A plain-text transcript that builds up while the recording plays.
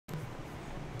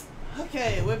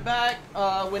Okay, we're back.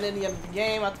 We're in the end of the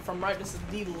game. From right, this is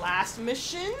the last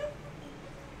mission.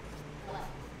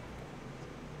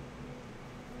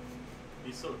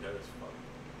 He's so dead as fuck.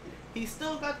 He's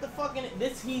still got the fucking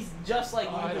he's just like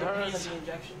you with the pain of the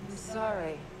injection. I'm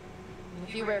sorry. In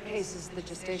a few rare cases, the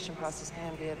gestation process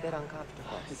can be a bit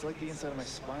uncomfortable. It's like the inside of my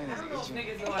spine is itching.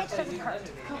 It's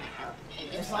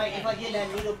like if I get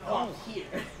that needle pump here.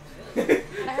 I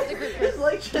have the grid It's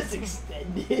like just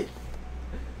extended.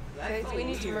 Faith, we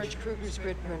need to merge Kruger's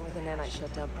grid burn with an nanite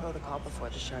shutdown protocol before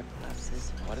the shard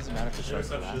collapses. Why does it matter if the shard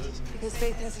collapses? Because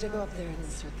Faith has to go up there and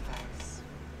insert the virus.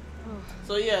 Oh.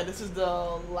 So yeah, this is the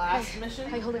last mission.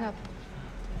 How you holding up?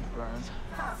 Burns.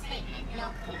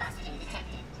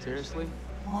 Seriously?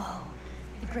 Whoa.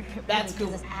 The grid really That's gives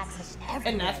cool. us access to everywhere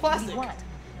And that's plastic. we want.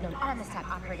 Non-Armistice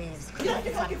operatives. Get off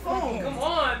your fucking phone. Come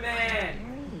on, man!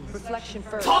 Reflection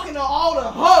first. Talking to all the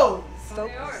hoes.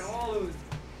 Focus.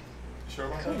 Sure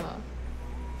about Come that? on.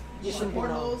 You support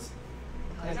hoes?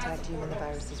 Contact you when the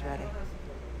virus is ready.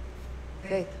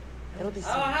 Faith, it'll be I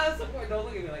soon. don't have support. Don't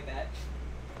look at me like that.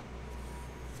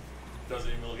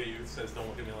 Doesn't even look at you. Says don't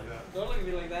look at me like that. Don't look at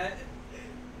me like that.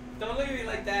 Don't look at me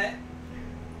like that.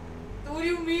 What do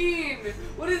you mean?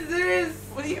 What is this?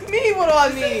 What do you mean? What do I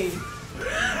mean?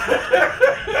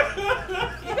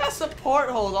 You got support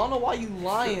holes. I don't know why you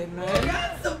lying, I man.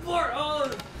 got support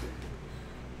on.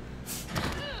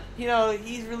 You know,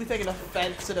 he's really taking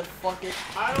offense to the fucking.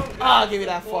 I don't. I'll give you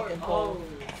that fucking pole.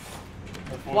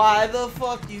 Why the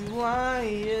fuck you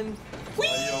lying? Why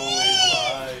you always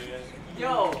lying?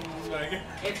 Yo, Like,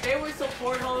 if they were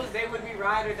support hoes, they would be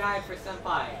ride or die for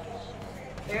senpai.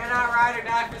 They're not ride or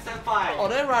die for senpai. Oh,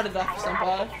 they're riding back for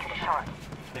somebody.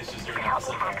 it's just you're not the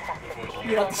senpai,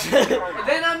 unfortunately. You're not the,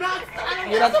 Then I'm not.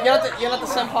 you're not the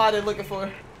senpai they're looking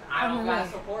for. I don't got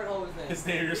support hoes then. His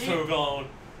name, you're so gone.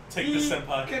 Take the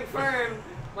senpai. Confirm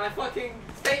my fucking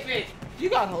statement. You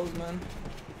got hoes, man.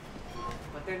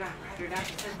 But they're not ride or die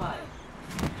for senpai.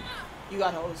 You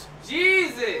got hoes.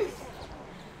 Jesus!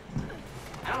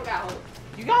 I don't got hoes.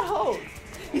 You got hoes.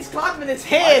 He's clapping his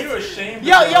Why are hands. you ashamed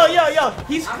Yo, of yo, those? yo, yo.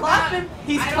 He's I'm clapping. not-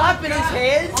 He's I don't clapping his got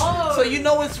hands, hoes. so you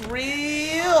know it's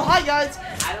real. Hi, guys.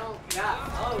 I don't got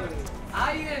hoes. How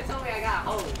are you gonna tell me I got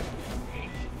hoes?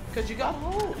 Cause you got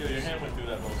hoes. Yo, your hand went through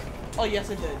that motion. Oh yes,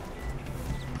 it did.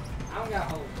 I don't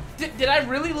got hoes. Did I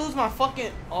really lose my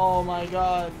fucking? Oh my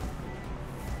god.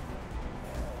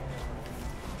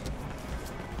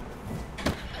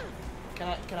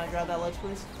 Can I grab that ledge,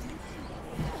 please?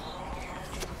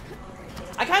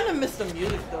 I kind of missed the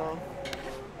music though.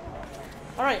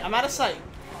 All right, I'm out of sight.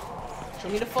 Show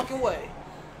me the fucking way.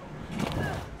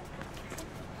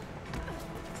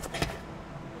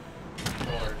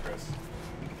 Don't worry, Chris.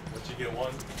 Once you get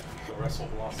one, the rest will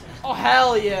blossom. Oh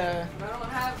hell yeah. I don't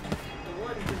have the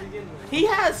one to begin with. He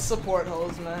has support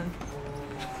holes, man.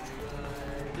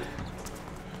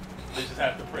 They just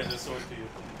have to print this sword to you.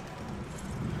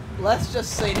 Let's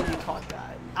just say that we caught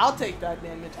that. I'll take that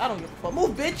damage. I don't give a fuck.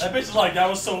 Move, bitch. That bitch is like, that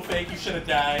was so fake, you should have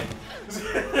died.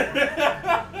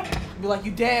 Be like,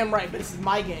 you damn right, but this is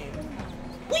my game.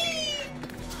 Whee!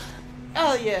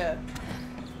 Hell yeah.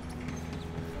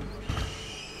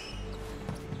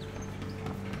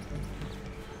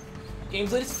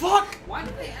 Game's lit as fuck! Why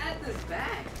did they add this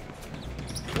back?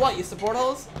 What, you support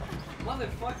holes?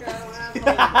 Motherfucker, I don't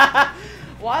have hoes.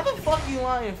 Why the fuck you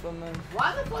lying for, man?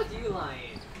 Why the fuck you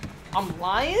lying? I'm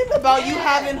lying about you Yeah.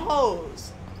 having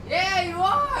hoes. Yeah, you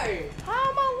are! How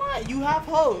am I lying? You have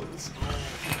hoes.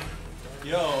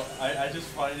 Yo, I just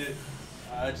find it,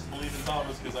 I just believe in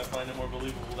Thomas because I find it more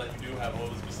believable that you do have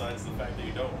hoes besides the fact that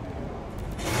you don't.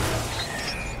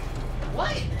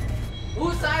 What?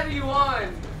 Whose side are you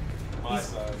on? My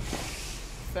side.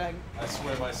 Fag. I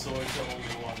swear my sword to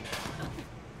only one.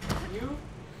 You?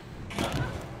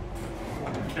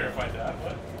 Care if I die,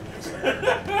 what?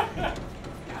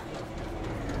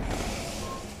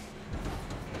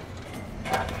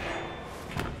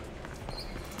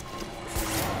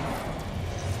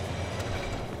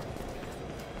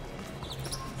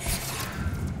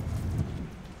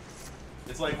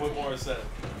 It's like what Morris said.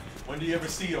 When do you ever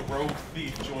see a rogue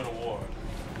thief join a war?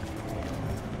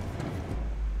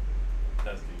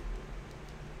 That's deep.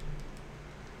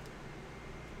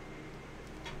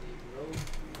 Road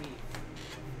thief.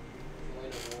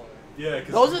 Join a war. Yeah,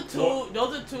 because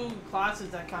Those are two classes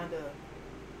that kind of.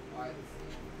 Alright,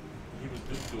 he was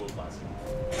dual classic.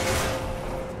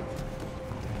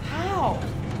 How?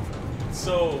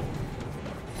 So,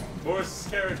 Boris's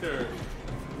character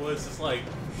was just like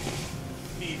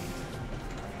thief,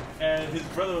 and his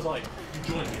brother was like,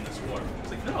 "You join me in this war." I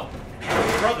was like, "No,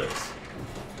 we're brothers."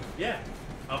 Yeah,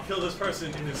 I'll kill this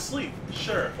person in his sleep.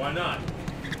 Sure, why not?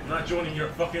 I'm not joining your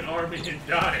fucking army and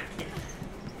dying.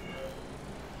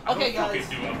 Okay, I don't guys.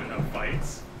 fucking do up enough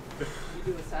fights. You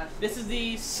do assassin. This is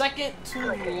the second to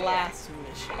last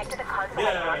mission.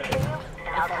 Yeah.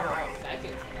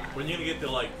 Second. When you gonna get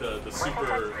the like the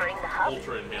super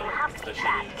ultra inhaler that she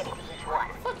needs? What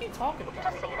the fuck are you talking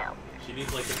about? She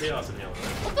needs like the chaos inhaler. Right?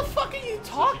 What the fuck are you So she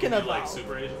talking can be, about? like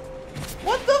super agent.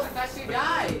 What the? I thought she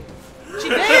died. She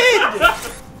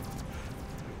did.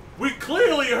 We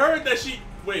clearly heard that she.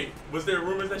 Wait, was there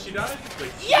rumors that she died?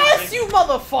 Like, Yes, you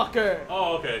motherfucker.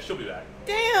 Oh, okay, she'll be back.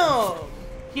 Damn.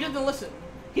 He doesn't listen.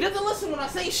 He doesn't listen when I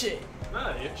say shit.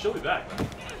 Nah, yeah, she'll be back.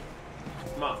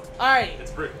 Come on, All right.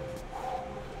 it's Brick.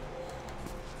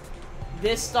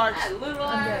 This starts. That little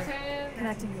ass hand.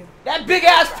 Connecting you. That big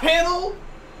ass panel.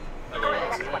 I got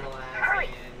it. Little ass hand.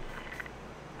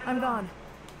 I'm gone.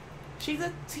 She's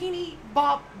a teeny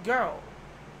bop girl.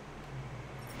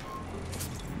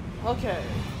 Okay.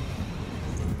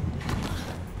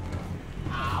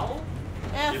 Ow.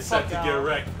 Eh, Get set fuck to out. get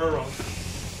wrecked. Her own.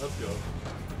 Let's go.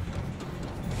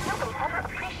 Nobody ever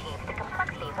appreciates the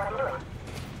complexity of what I'm doing.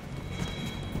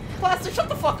 Plastic, shut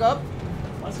the fuck up.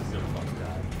 Plastic's gonna fucking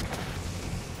die.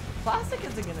 Plastic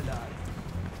isn't gonna die.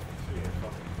 She's gonna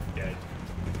fucking dead.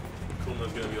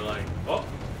 Kuma's gonna be like, oh,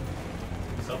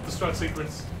 self-destruct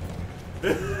sequence.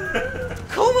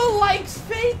 Kuma likes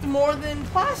Faith more than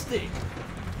Plastic.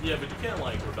 Yeah, but you can't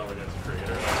like rebel against the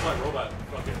creator. That's why Robot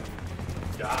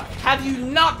fucking died. Have you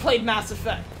not played Mass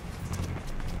Effect?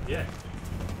 Yeah.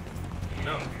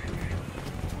 No.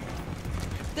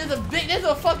 There's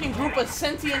a fucking group of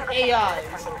sentient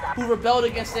AIs who rebelled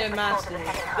against their masters.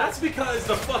 That's because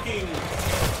the fucking...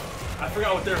 I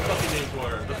forgot what their fucking names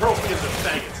were. The Protheans are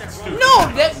faggots. It's stupid.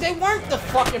 No, they weren't the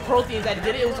fucking Protheans that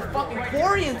did it. It was the fucking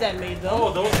Quarians that made them.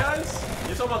 Oh, those guys?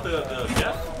 You're talking about the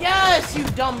Death? Yes, you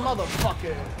dumb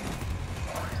motherfucker.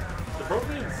 The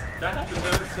Protheans? That happened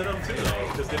to them too, though,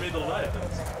 because they made the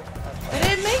Leviathans. They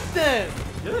didn't make them.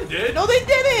 Yeah, they did. No, they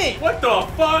didn't. What the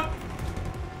fuck?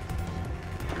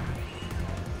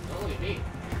 Don't look at me.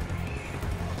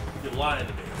 You're lying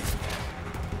to me.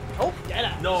 Oh, get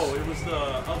out. No, it was the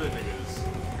other niggas.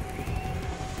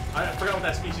 I forgot what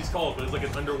that species called, but it's like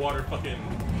an underwater fucking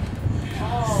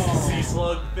sea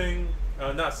slug thing.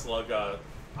 Not slug,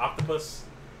 octopus.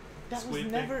 That was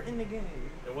squid never thing. in the game.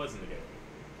 It was in the game.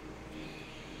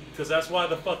 Because that's why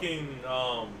the fucking,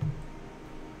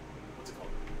 what's it called?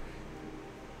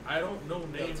 I don't know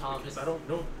names Thomas. because I don't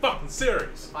know fucking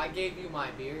series. If I gave you my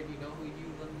beard, you know who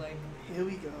you look like? Here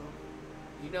we go.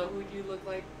 You know who you look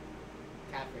like?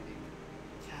 Kaepernick.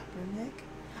 Kaepernick?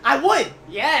 I would.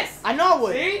 Yes! I know I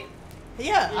would. See?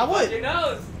 Yeah, You I fucked your would.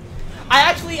 nose.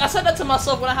 I said that to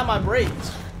myself when I had my braids.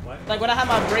 What? Like when I had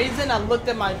my braids in, I looked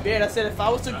at my beard. I said if I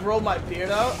was to grow my beard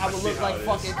out, I would see look how like it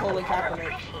fucking is. Colin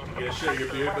Kaepernick. Yeah, sure, your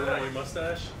beard better than your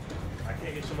mustache. I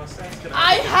can't get your mustache. Can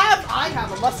I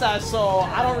have a mustache, so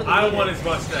I don't really. I need want it. his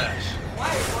mustache. Why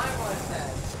was that?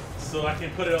 So I can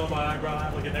put it on my eyebrow. I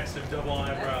have like an extra double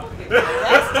eyebrow.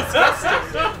 That's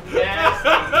disgusting.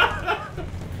 Yes.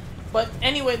 But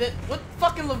anyway, what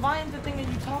fucking Leviathan thing are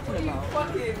you talking What are you about?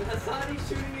 fucking Hassani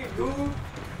shooting your goo?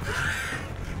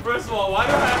 First of all, why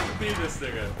do I have to be this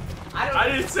nigga? I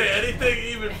didn't say anything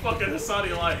even fucking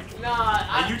Hassani like. Nah,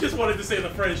 And you just wanted to say the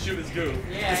phrase shoot his goo.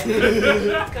 Yeah.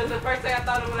 Because the first thing I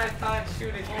thought of when I thought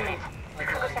shoot is goo.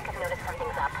 Looks like I've noticed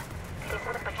something's up. Please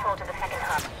move patrol to the second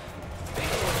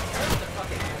hub.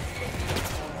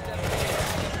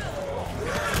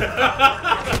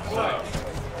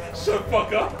 Shut the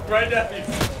fuck up right now.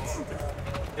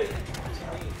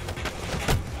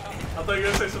 I thought you were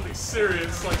gonna say something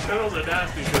serious, like turtles are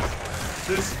nasty because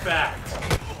this fact.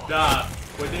 Nah,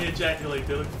 when they ejaculate,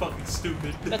 they look fucking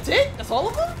stupid. That's it? That's all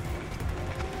of them?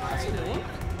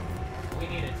 We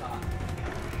need to talk.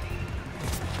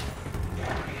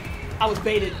 I was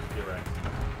baited. You're right.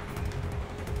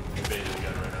 You're baited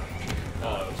again right now.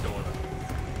 Oh, what's going on?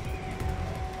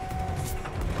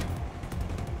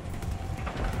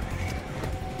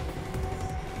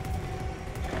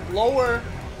 Lower.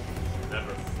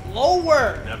 Never.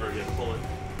 Lower. Never get pull it.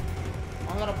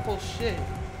 I'm gonna pull shit.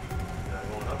 You're not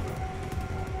going up.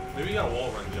 Maybe you got a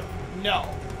wall run jump. No.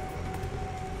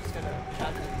 Just gonna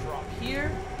try to drop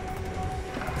here.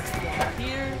 Jump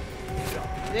here.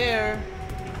 Jump there.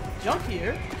 Jump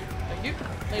here. Thank you.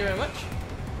 Thank you very much.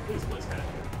 This place had it.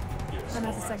 I'm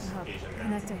at the second hub.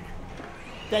 Connecting.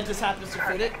 That just happens to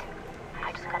fit it.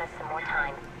 I just got us some more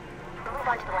time. We'll move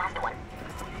on to the last one.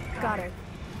 Got it.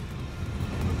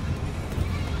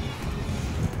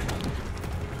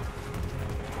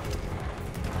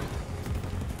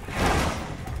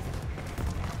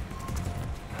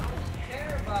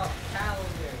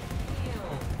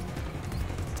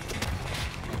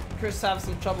 Chris having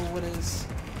some trouble with his.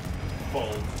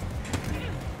 Phone.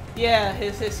 Yeah,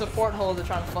 his support holder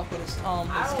trying to fuck with his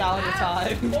calendar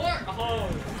time.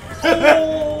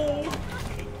 Oh!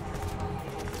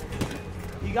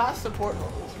 You got support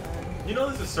holders, man. You know,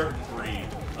 there's a certain breed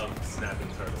of snapping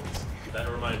turtles that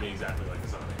remind me exactly like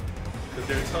Sonic. Because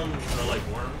their tongues are like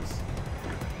worms.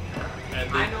 And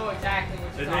I know exactly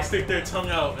what you're and they stick their tongue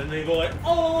out and they go like,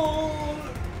 oh!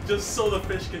 Just so the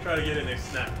fish can try to get in, they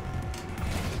snap.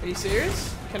 Are you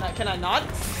serious? Can I not?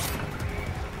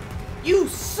 You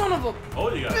son of a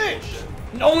Oh, you got bitch!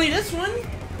 bullshit. Only this one?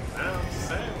 I'm just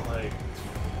saying, like,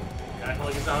 acting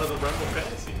like it's out of the realm of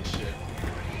fantasy and shit.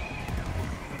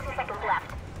 2 seconds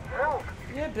left. Move.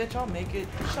 Yeah, bitch, I'll make it.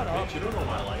 Shut up. Bitch, you don't know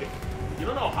my life. You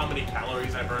don't know how many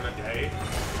calories I burn a day.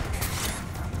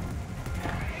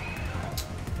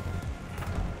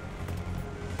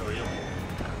 How are you?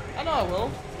 I know I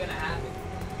will. It's gonna happen.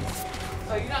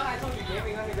 So you know how I told you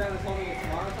Gaming Underground is holding it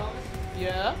tomorrow, Thomas?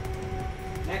 Yeah.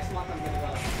 Next month I'm gonna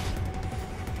go.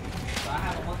 So I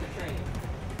have a month of training.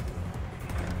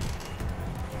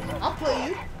 I'll play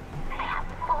you. I have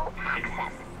full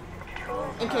access.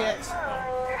 NKX.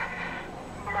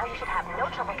 Now you should have no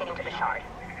trouble getting to the shard.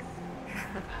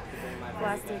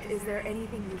 Plastic, is there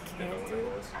anything you can't do?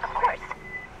 Of course.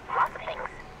 Lots of things.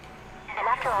 And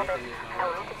after all this, I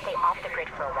will need to stay off the grid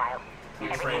for a while. You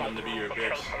train them to be your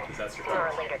bitch, because that's your Sooner or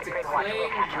job. later, the grid watcher will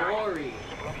catch on. Glory.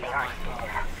 Even if they aren't.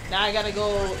 Now I gotta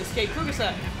go escape Kruger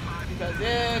set. Because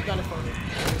they're gonna for me.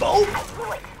 Boop! I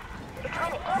knew it. You're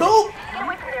trying to aim Boop! it. Get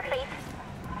away from their face.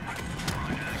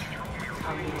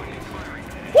 I'm doing it.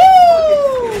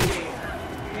 Woo!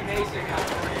 Nation,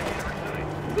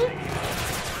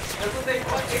 that's what they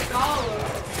fucking call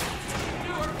us.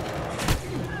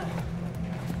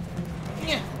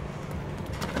 Yeah.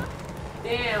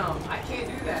 Damn, I can't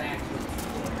do that actually.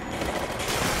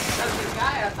 That's this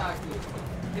guy I talked to.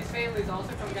 His family's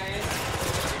also from Guyana.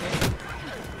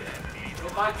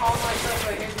 If I call myself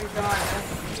a Hindu god,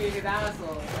 that's being an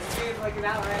asshole. That's being like an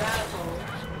outright asshole.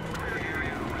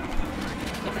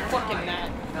 The fucking gnat.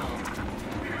 No.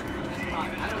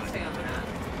 I don't say I'm an asshole.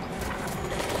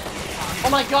 Oh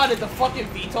my god, is the fucking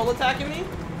VTOL attacking me?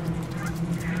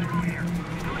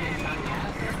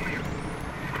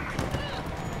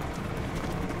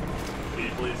 Can you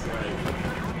please,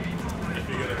 like,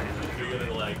 if you're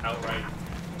gonna like outright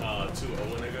 2-0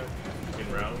 a nigga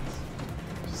in rounds,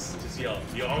 just yell,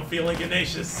 yo, I'm feeling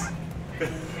Ignatius. They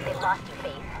lost you,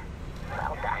 Faith.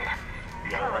 Well done.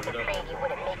 Yeah, I was right it up. afraid you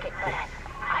wouldn't make it, but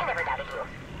I never doubted you.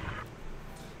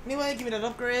 Anyway, give me that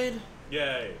upgrade.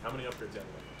 Yay! How many upgrades do you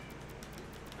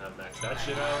have left? Max that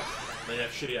shit out. Then you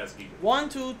have shitty ass gear. 1,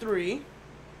 2, 3.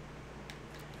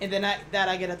 And then that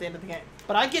I get at the end of the game.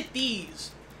 But I get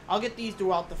these. I'll get these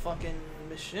throughout the fucking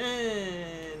mission.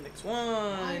 Next Why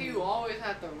one. do you always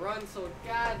have to run so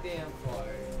goddamn far?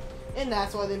 And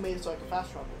that's why they made it so I can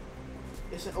fast travel.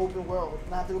 It's an open world.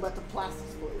 And I have to go back to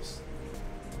Plastic's place.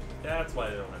 That's why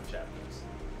they don't have chapters.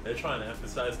 They're trying to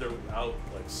emphasize their out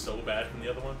like so bad from the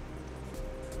other one.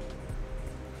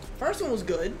 First one was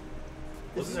good.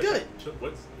 This is good.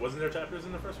 Wasn't there chapters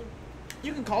in the first one?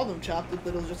 You can call them chapters,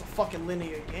 but it was just a fucking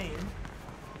linear game.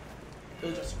 It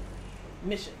was just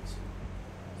missions.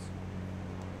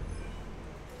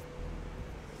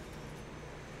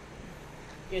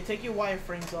 Yeah, take your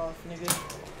wireframes off, nigga.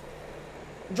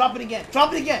 Drop it again.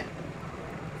 Drop it again.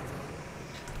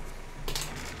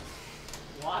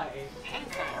 Why?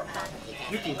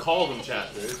 You can call them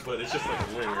chapters, but it's just like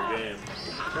a linear game.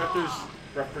 Chapters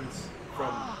reference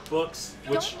from books,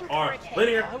 which are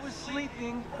linear. I was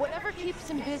sleeping. Whatever keeps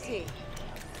him busy.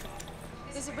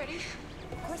 Is it ready?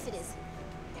 Of course it is.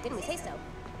 Didn't we say so?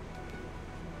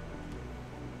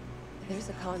 There's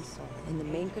a console in the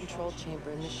main control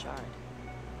chamber in the shard.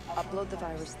 Upload the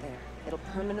virus there. It'll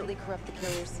permanently corrupt the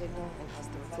carrier signal and cause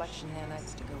the reflection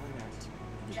nanites to go inert.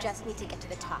 You just need to get to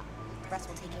the top. The rest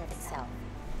will take care of itself.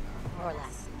 More or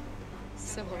less.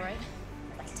 Simple, right?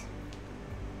 Right.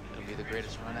 It'll be the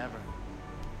greatest run ever.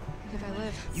 If I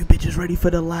live. You bitches ready for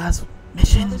the last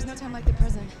mission? There's no time like the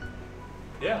present.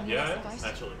 Yeah,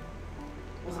 actually.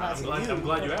 Wasn't I'm asking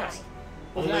glad you asked.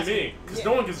 Wasn't Only asking- me, because yeah.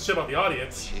 no one gives a shit about the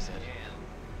audience. She said.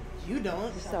 You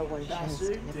don't. This is our one chance to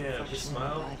Bastard. nip Damn, his reflection in the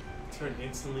smile blood. turned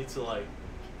instantly to like,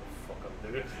 fuck up,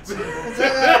 nigga.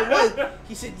 What?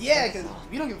 He said, yeah, because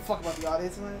you don't give a fuck about the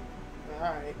audience. I'm like,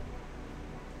 alright.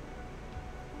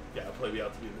 Yeah, I'll play me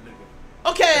out to be the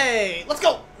nigga. Okay, let's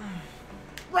go.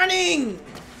 Running.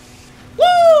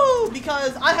 Woo!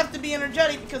 Because I have to be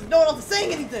energetic because no one else is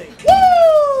saying anything.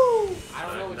 Woo! I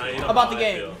don't know what Now you you know About how the I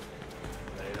game. feel.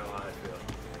 Now you know how I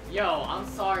feel. Yo, I'm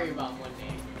sorry about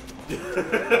Monday.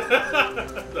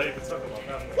 Not even talking about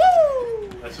that. Woo!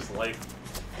 That's just life.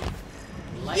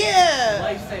 Life, Yeah!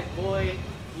 Life said, boy,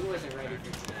 you wasn't ready for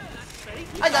today.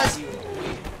 Hi guys. You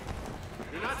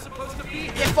You're not supposed to be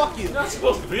here. Yeah, fuck you. You're not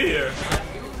supposed to be here.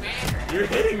 You're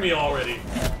hitting me already.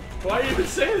 Why are you even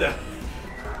saying that?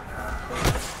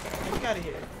 Fuck out of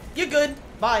here. You're good.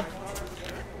 Bye.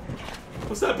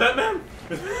 What's that, Batman?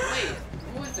 Wait,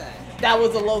 who was that? That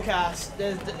was a low cast.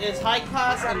 There's high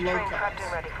class and low Train prepped and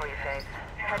cast. ready for you, Faith.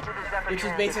 Head to the Zephyr Which is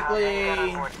transit hub and get on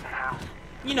basically, board somehow.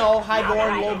 you know,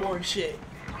 highborn, lowborn shit.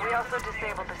 We also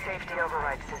disabled the safety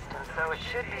override system, so it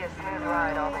should be a smooth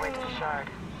ride all the way to the Shard.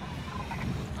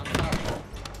 I'm sorry.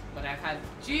 But I've had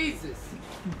Jesus.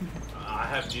 I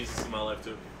have Jesus in my life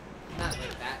too. Not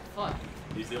like that. Fuck.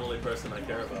 He's the only person I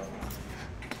care about.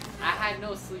 I had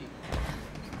no sleep.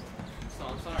 So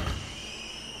I'm sorry.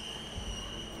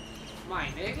 My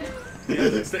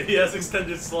nigga? He has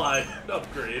extended slide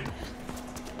upgrade.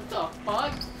 What the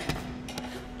fuck?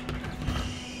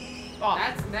 Oh.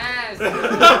 That's nasty.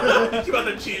 You about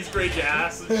to cheese grate your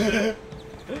ass and shit.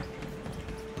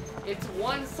 It's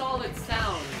one solid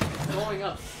sound going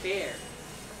upstairs.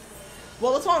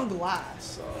 Well, it's on glass,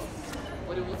 so.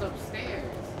 But it was upstairs.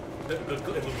 It was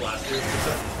blasted.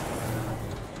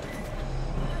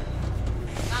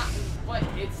 Not, but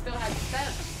it still had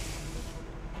steps.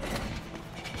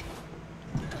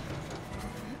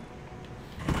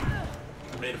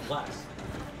 Made of glass.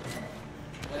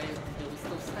 But it was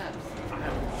still steps.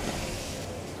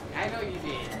 I know you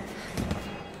did.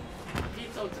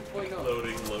 Pizza 2.0.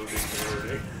 Loading.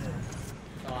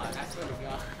 Oh, I swear to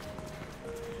God.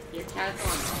 Your cat's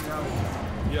on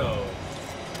drugs. Yo.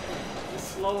 The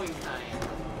slowing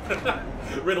time.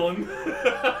 Riddling.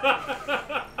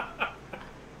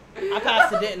 I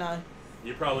passed it, didn't I?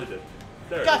 You probably did.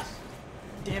 There God it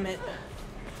is. damn it.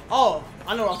 Oh,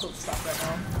 I know I'm supposed to stop right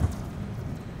now.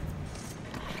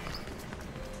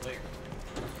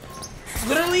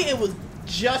 Literally, it was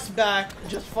just back,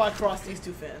 just far across these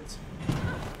two fans.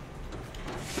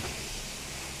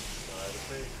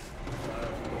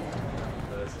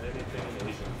 Does anything an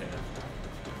Asian can.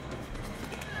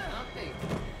 Nothing.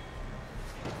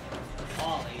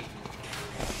 All Asian.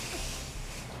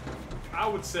 I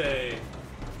would say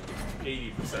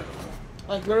 80% of them.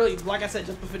 Like literally, like I said,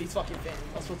 just before these fucking fans.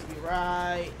 I was supposed to be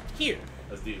right here.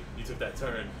 That's deep. You took that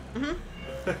turn. And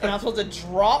I was supposed to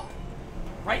drop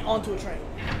right onto a train.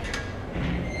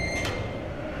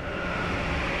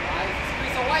 Why is the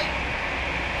screen so white?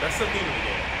 That's the theme of the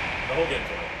game. The whole game's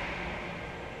white.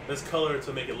 There's color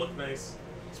to make it look nice.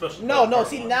 Especially No, part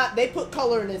see one. now they put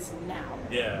color in this now.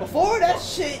 Yeah. Before that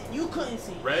shit, you couldn't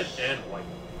see Red and white.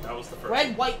 That was the first.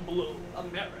 red, white, blue,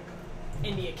 America,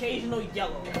 and the occasional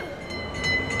yellow.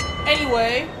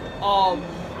 Anyway,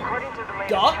 According to the latest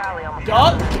Duck? tally, almost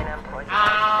Duck? 1 million employees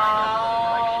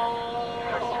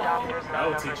First adopters, That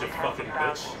would now teach you, numbers fucking in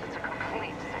bitch. thousands. It's a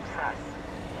complete success.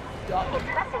 It's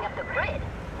messing up the grid.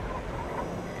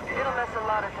 It'll mess a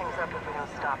lot of things up if we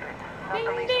don't stop it. Not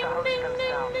the least the hosts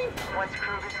themselves. Once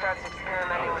Kruger starts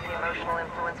experimenting with the emotional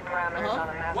influence parameters on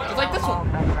the map, Just like this all one.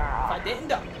 bets are If off. I didn't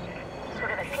duck. Sort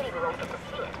of a pity we won't get to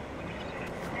see it.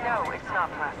 No, it's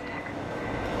not plastic.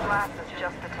 Glass is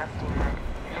just the testing bed.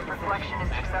 If reflection is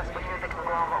successful here, the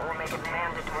conglomerate will make it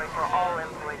mandatory for all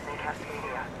employees in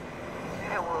Cascadia.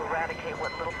 It will eradicate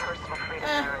what little personal freedom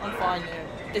there is. I'm fine there.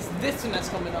 It's this one that's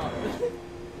coming up.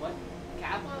 What?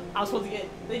 Kappa? I was supposed to get.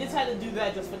 They just had to do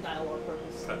that just for dialogue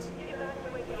purpose. That's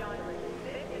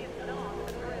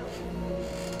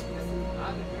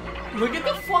Look at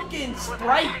the fucking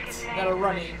sprites that are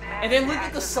running, and then look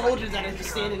at the soldiers that are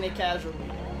just standing there casually.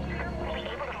 We'll be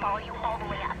able to follow you all the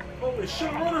way up. holy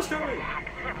shit, runner's coming!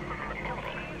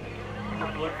 The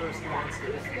bloodthirsty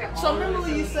monsters. So remember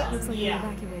when you said, Looks like you're yeah.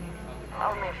 evacuating.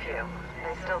 Only a few.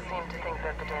 They still seem to think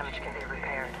that the damage can be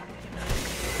repaired.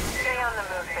 Stay on the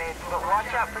move, Faith, but watch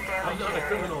out for damage I'm not a here.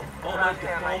 criminal. All Last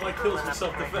there my might be kills enough were to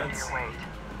self-defense. break your weight.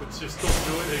 But you're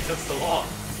still doing it against the law.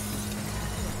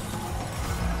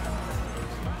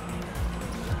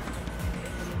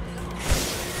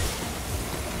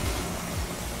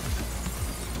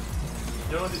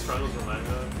 You know what these triangles remind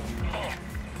me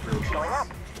of? Real Going up.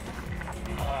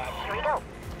 cheese. Here we go.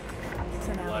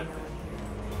 So now Like- we know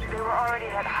we're They were already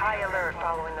at high alert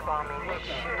following the bombing. They'd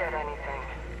shoot at anything.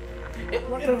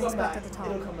 What It'll goes come back back. at the top?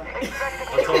 It'll come back. Expect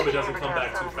the Let's hope it chamber doesn't come to back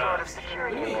have too some sort of fast.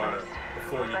 security Or cameras.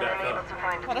 before you But back I'm able up. to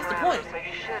find Oh, that's the parameters, point. So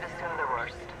you should assume the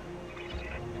worst.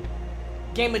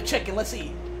 Game of chicken. Let's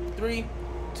see. 3,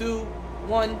 2,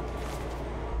 1.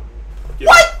 Get,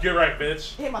 What? Get right,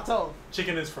 bitch. Hit my toe.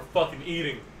 Chicken is for fucking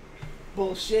eating.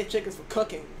 Bullshit. Chicken's for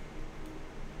cooking.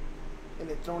 and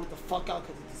then throwing it the fuck out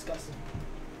because it's disgusting.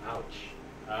 Ouch.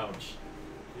 Ouch.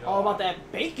 Yo, All about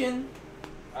that bacon.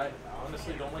 I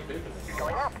honestly don't like bacon.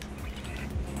 Going up.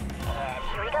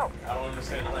 Here we go. I don't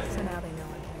understand the So light. now they know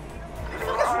I We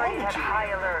were already at high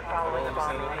alert I following don't the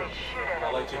understand bomb. the They light. shoot at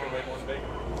I like anything. chicken bacon and bacon.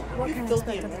 can. What You can I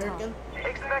filthy expect at the top? American.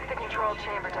 Expect the control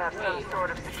chamber to have some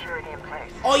sort of security in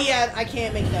place. Oh yeah, I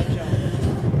can't make that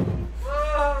jump.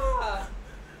 Ah!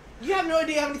 You have no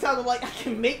idea how many times I'm like, I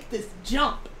can make this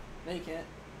jump. No, you can't.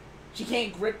 She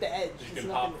can't grip the edge. You There's can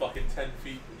nothing- hop fucking 10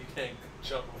 feet, but you can't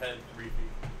jump ahead 3 feet.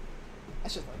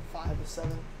 That's just like 5 or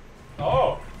 7.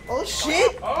 Oh! Oh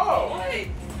shit! Oh! Wait!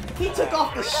 He took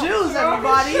off the shoes,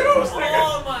 everybody.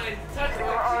 Oh my! Touch We were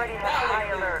already at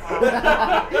high alert my following the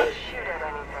bomb. They shoot at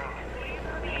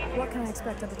anything. What can I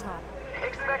expect at the top?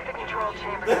 Expect the control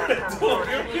chamber to have some sort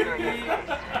of security in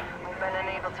place. We've been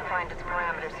unable to find its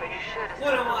parameters, so you should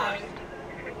What am assume I?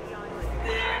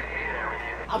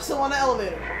 There. I'm still on the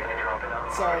elevator.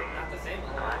 So, Not the same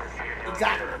one.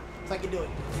 exactly. So I can do it.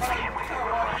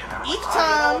 Each All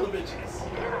time. the bitches.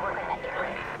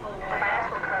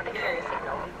 Bias will corrupt the carrier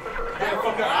signal. Yeah,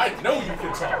 fucker, I know you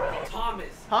can talk.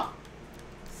 Thomas. Huh?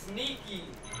 Sneaky.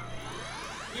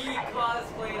 He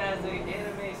cosplayed as an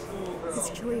anime schoolgirl. It's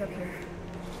chilly up here.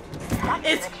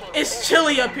 It's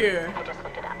chilly up here. I just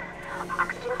looked it up.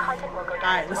 Oxygen content will go down.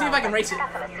 Alright, let's see if I can race it.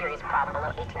 That's on a series problem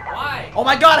below 18,000. Why? Oh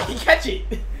my god, I can catch it.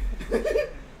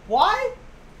 Why?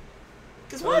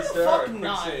 Because why Because the there are fuck quick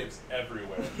not? saves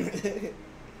everywhere.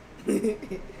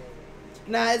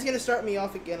 Nah, it's gonna start me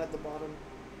off again at the bottom.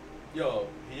 Yo,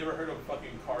 you ever heard of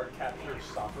fucking card capture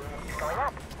stopper? Going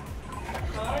up.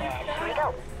 Here we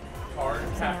go. Card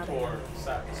captor We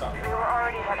stopper. were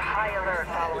already at high alert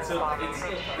following It's the bomb. They it's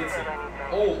shoot an at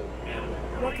anything. old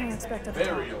anime. What can I expect at the top?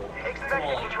 Very old. Expect Come the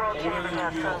on, control older chamber to than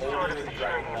have you, some sort older of than security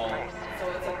Dragon in Ball. place. So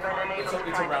it's We've been unable It's to a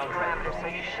find round its parameters, so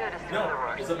you should assume the No,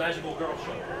 rush. it's a magical girl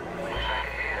show.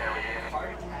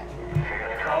 Hard catch.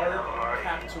 Card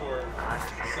captor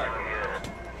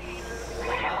second.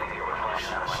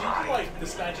 She like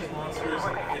dispatches monsters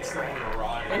and hits them on a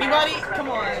ride. Anybody? Come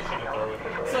on. She can throw it.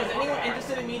 So is anyone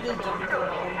interested in me just jumping to the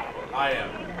bottom? I am.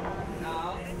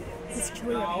 No. It's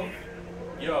chilly up here.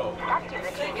 Yo, I'm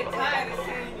sick and tired of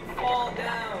seeing you fall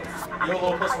down.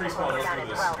 YOLO plus respawn, let's do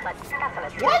this. Well, but that's on a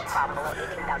series What? problem below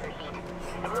 18,000 feet.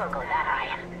 And we won't go that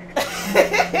high.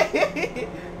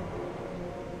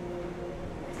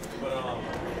 But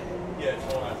yeah,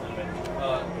 hold on a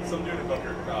second. Some dude in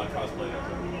Bunker cosplayed as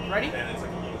her. Ready? And it's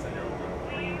like a little 10-year-old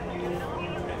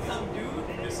girl. Some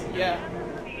dude. It's some dude. Yeah.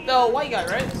 The white guy,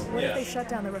 right? What Yeah. if they shut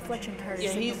down the reflection carrier Yeah,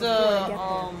 signal he's before I get there?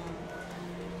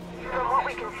 From what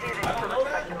we can see, they I don't know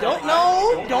that. Don't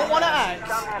know, don't want to Some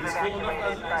ask. have He's cool enough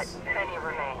evacuated, but as it is. many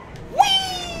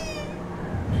remain.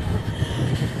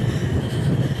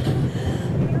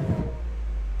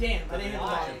 Damn, I But didn't they know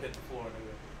let that. you hit the floor,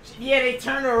 nigga. Yeah, they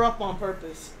turned her up on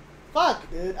purpose. Fuck,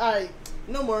 dude. Alright,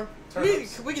 no more.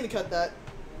 Turn-ups. We can cut that.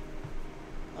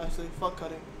 Actually, fuck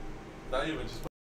cutting. Not even just